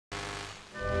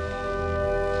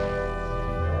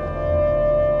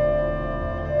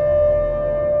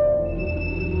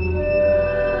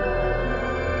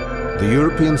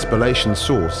European Spallation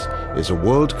Source is a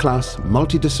world-class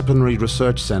multidisciplinary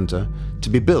research centre to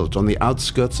be built on the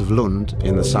outskirts of Lund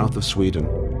in the south of Sweden.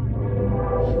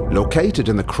 Located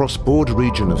in the cross-border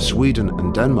region of Sweden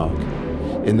and Denmark,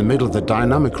 in the middle of the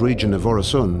dynamic region of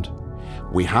Öresund,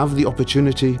 we have the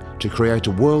opportunity to create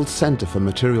a world centre for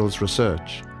materials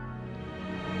research.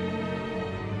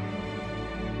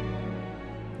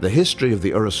 The history of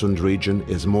the Öresund region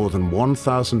is more than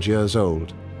 1,000 years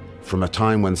old, from a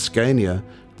time when Scania,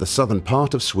 the southern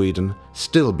part of Sweden,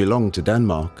 still belonged to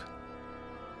Denmark.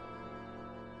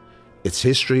 Its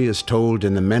history is told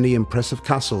in the many impressive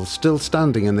castles still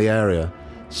standing in the area,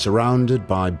 surrounded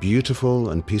by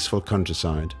beautiful and peaceful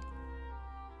countryside.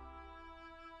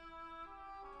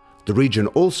 The region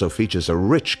also features a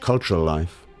rich cultural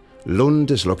life.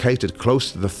 Lund is located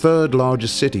close to the third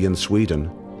largest city in Sweden,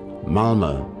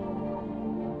 Malmö.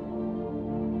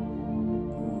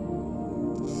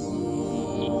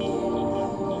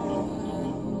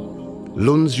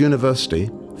 Lund's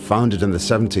University, founded in the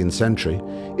 17th century,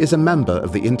 is a member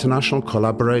of the international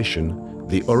collaboration,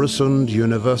 the Öresund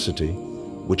University,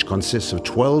 which consists of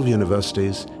 12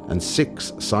 universities and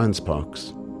 6 science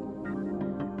parks.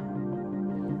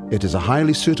 It is a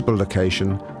highly suitable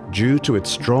location due to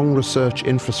its strong research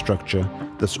infrastructure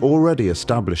that's already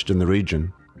established in the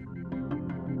region.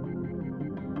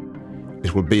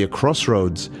 It will be a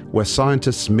crossroads where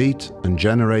scientists meet and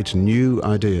generate new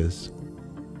ideas.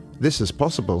 This is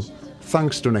possible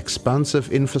thanks to an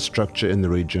expansive infrastructure in the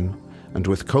region, and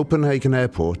with Copenhagen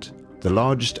Airport, the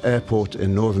largest airport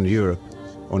in Northern Europe,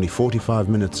 only 45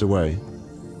 minutes away.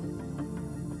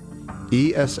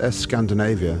 ESS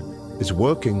Scandinavia is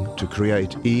working to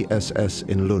create ESS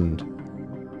in Lund.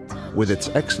 With its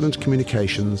excellent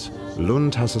communications,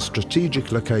 Lund has a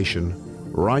strategic location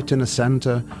right in a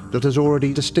centre that has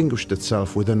already distinguished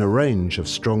itself within a range of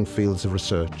strong fields of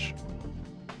research.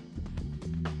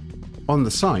 On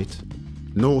the site,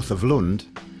 north of Lund,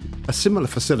 a similar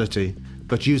facility,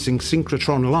 but using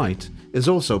synchrotron light, is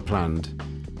also planned,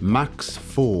 MAX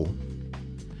 4.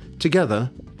 Together,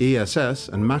 ESS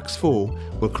and MAX 4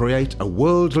 will create a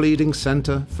world-leading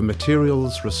centre for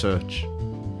materials research.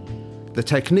 The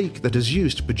technique that is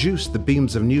used to produce the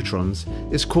beams of neutrons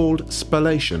is called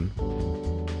spallation.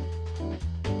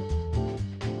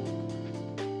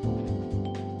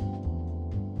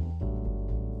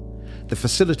 The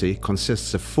facility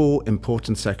consists of 4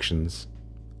 important sections.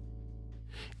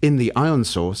 In the ion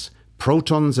source,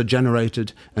 protons are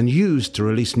generated and used to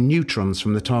release neutrons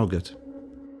from the target.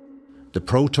 The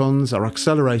protons are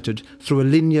accelerated through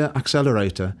a linear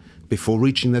accelerator before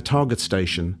reaching the target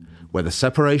station, where the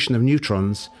separation of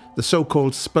neutrons, the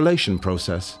so-called spallation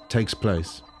process, takes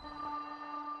place.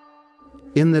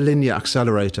 In the linear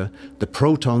accelerator, the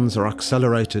protons are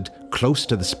accelerated close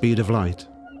to the speed of light.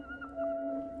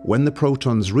 When the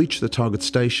protons reach the target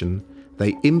station,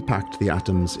 they impact the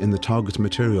atoms in the target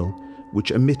material, which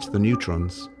emit the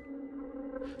neutrons.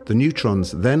 The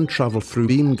neutrons then travel through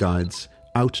beam guides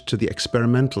out to the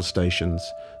experimental stations,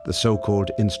 the so-called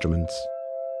instruments.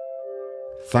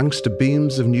 Thanks to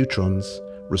beams of neutrons,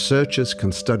 researchers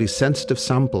can study sensitive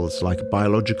samples like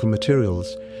biological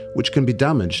materials, which can be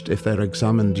damaged if they're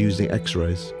examined using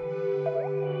X-rays.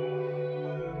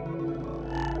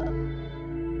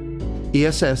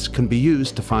 ESS can be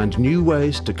used to find new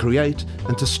ways to create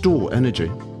and to store energy.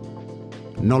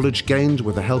 Knowledge gained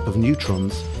with the help of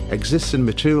neutrons exists in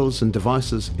materials and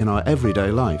devices in our everyday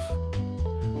life.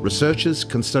 Researchers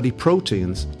can study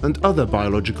proteins and other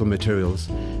biological materials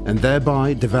and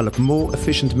thereby develop more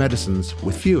efficient medicines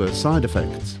with fewer side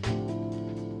effects.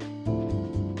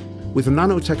 With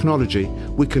nanotechnology,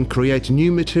 we can create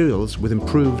new materials with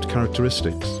improved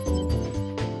characteristics.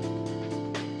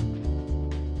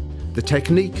 The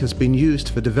technique has been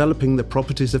used for developing the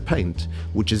properties of paint,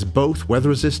 which is both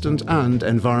weather-resistant and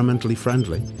environmentally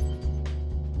friendly.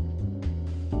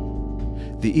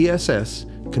 The ESS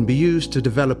can be used to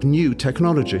develop new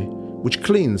technology, which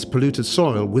cleans polluted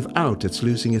soil without its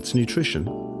losing its nutrition.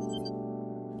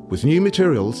 With new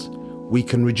materials, we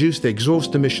can reduce the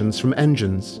exhaust emissions from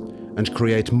engines and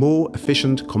create more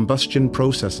efficient combustion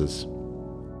processes.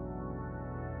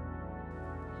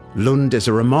 Lund is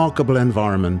a remarkable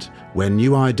environment where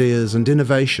new ideas and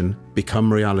innovation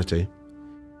become reality.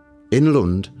 In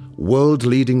Lund,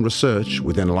 world-leading research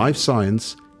within life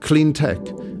science, clean tech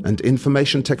and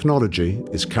information technology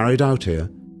is carried out here.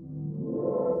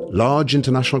 Large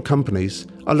international companies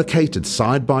are located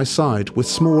side by side with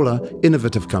smaller,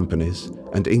 innovative companies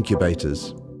and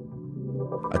incubators.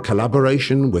 A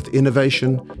collaboration with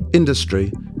innovation,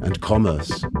 industry and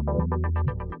commerce.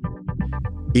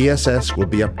 ESS will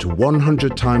be up to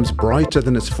 100 times brighter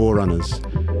than its forerunners.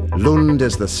 Lund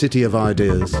is the city of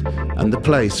ideas and the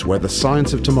place where the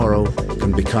science of tomorrow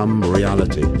can become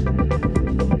reality.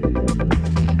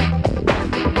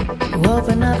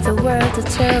 Open up the world to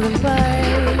tell the why.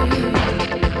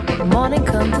 Morning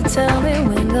come to tell me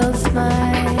when go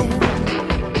smile.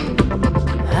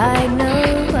 I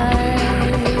know why.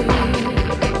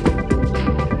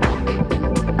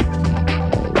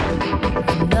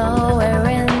 Nowhere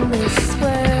in this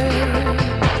world,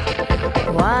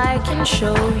 why can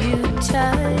show you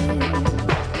time.